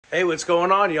Hey, what's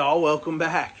going on, y'all? Welcome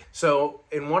back. So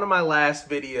in one of my last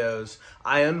videos,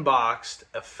 I unboxed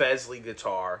a Fesley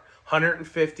guitar,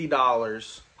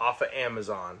 $150 off of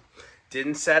Amazon.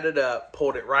 Didn't set it up,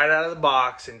 pulled it right out of the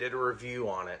box and did a review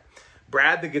on it.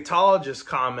 Brad the guitarologist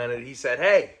commented, he said,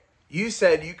 hey, you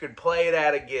said you could play it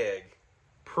at a gig.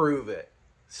 Prove it.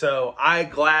 So I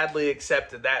gladly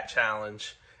accepted that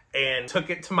challenge and took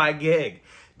it to my gig.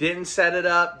 Didn't set it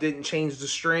up, didn't change the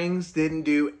strings, didn't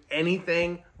do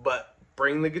anything but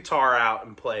bring the guitar out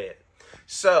and play it.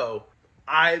 So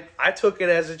I took it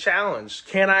as a challenge.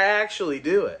 Can I actually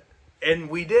do it? And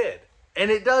we did.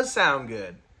 And it does sound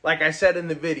good. Like I said in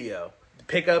the video, the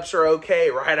pickups are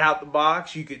okay right out the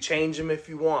box. You could change them if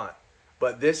you want.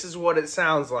 But this is what it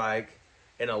sounds like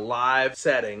in a live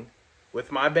setting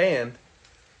with my band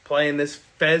playing this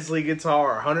Fesley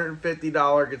guitar,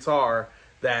 $150 guitar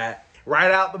that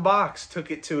right out the box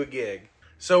took it to a gig.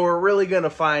 So we're really going to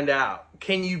find out.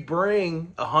 Can you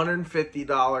bring a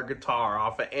 $150 guitar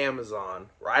off of Amazon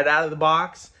right out of the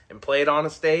box and play it on a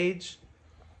stage?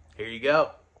 Here you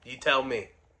go. You tell me.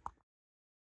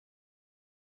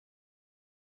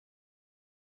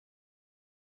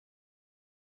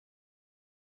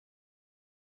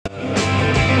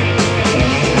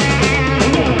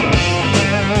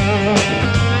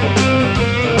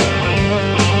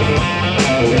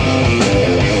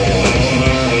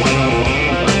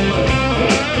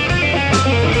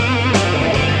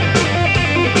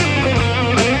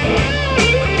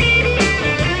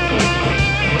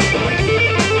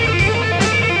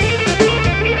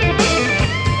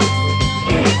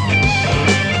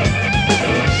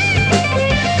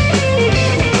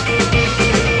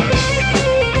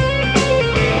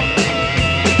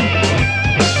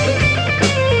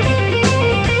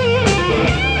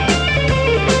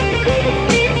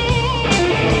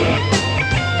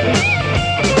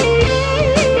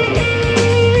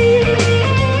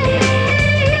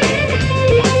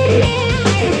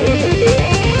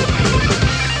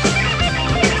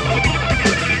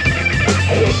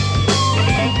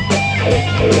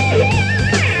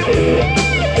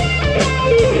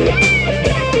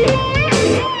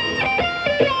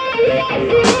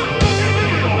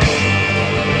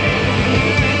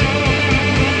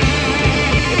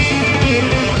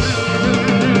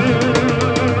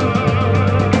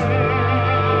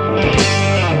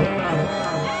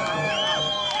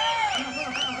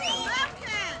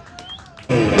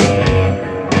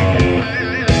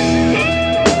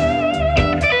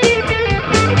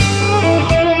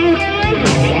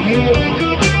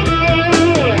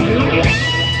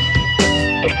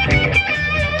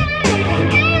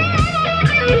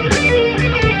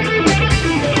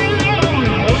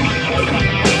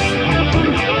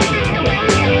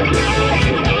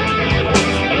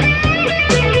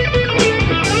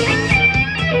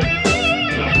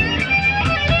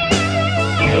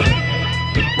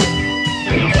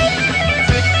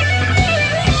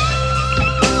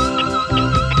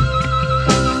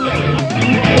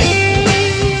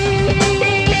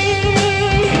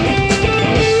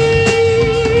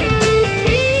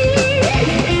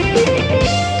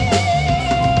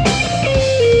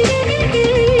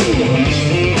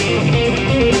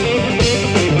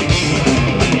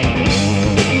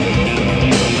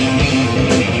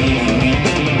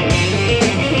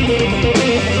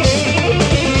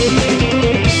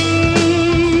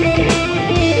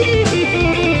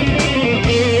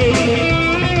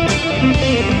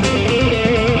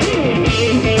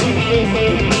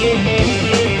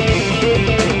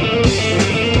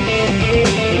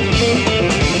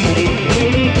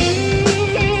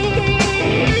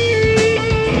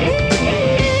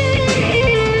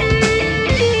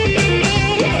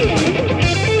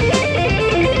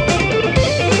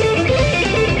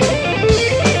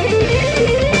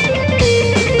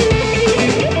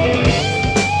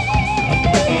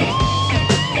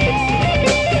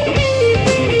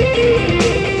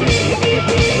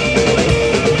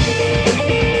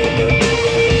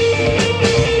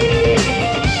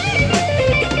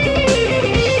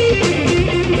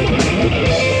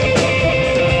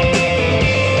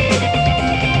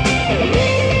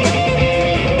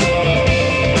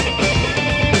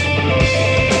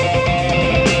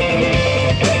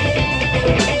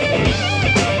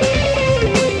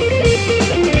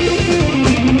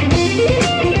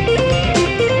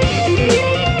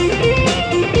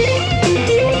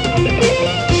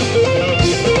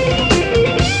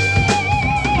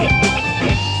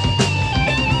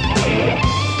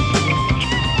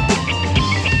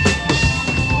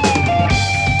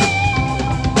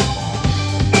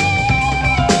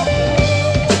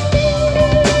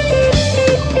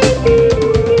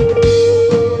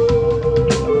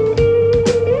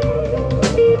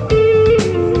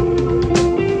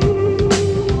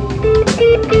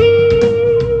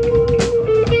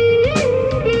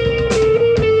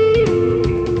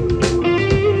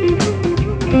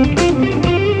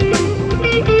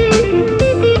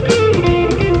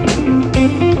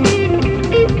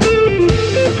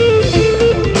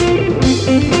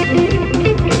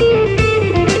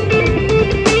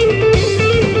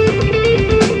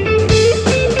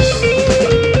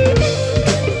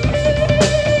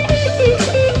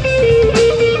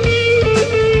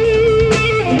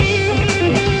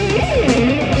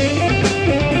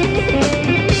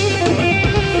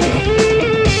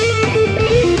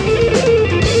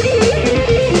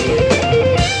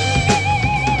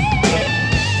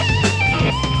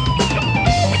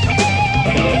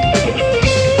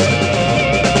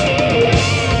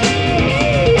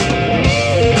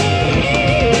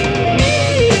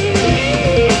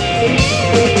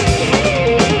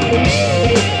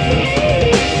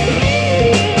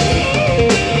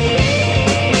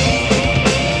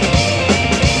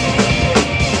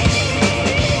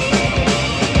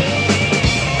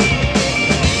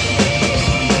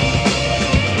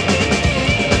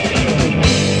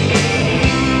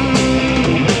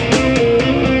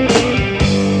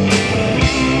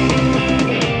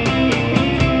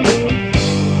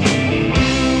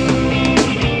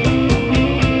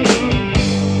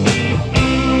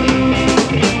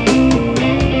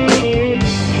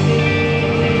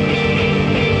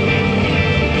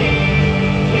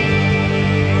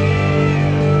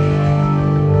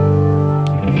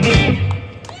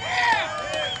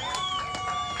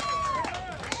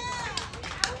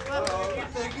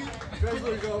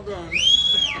 Fesley's all done.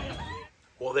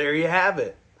 Well, there you have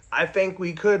it. I think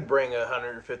we could bring a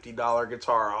 $150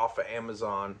 guitar off of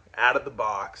Amazon out of the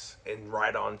box and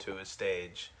right onto a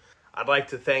stage. I'd like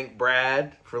to thank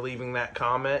Brad for leaving that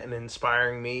comment and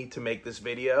inspiring me to make this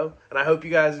video, and I hope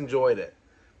you guys enjoyed it.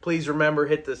 Please remember,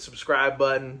 hit the subscribe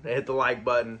button and hit the like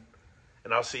button,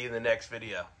 and I'll see you in the next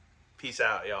video. Peace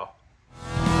out, y'all.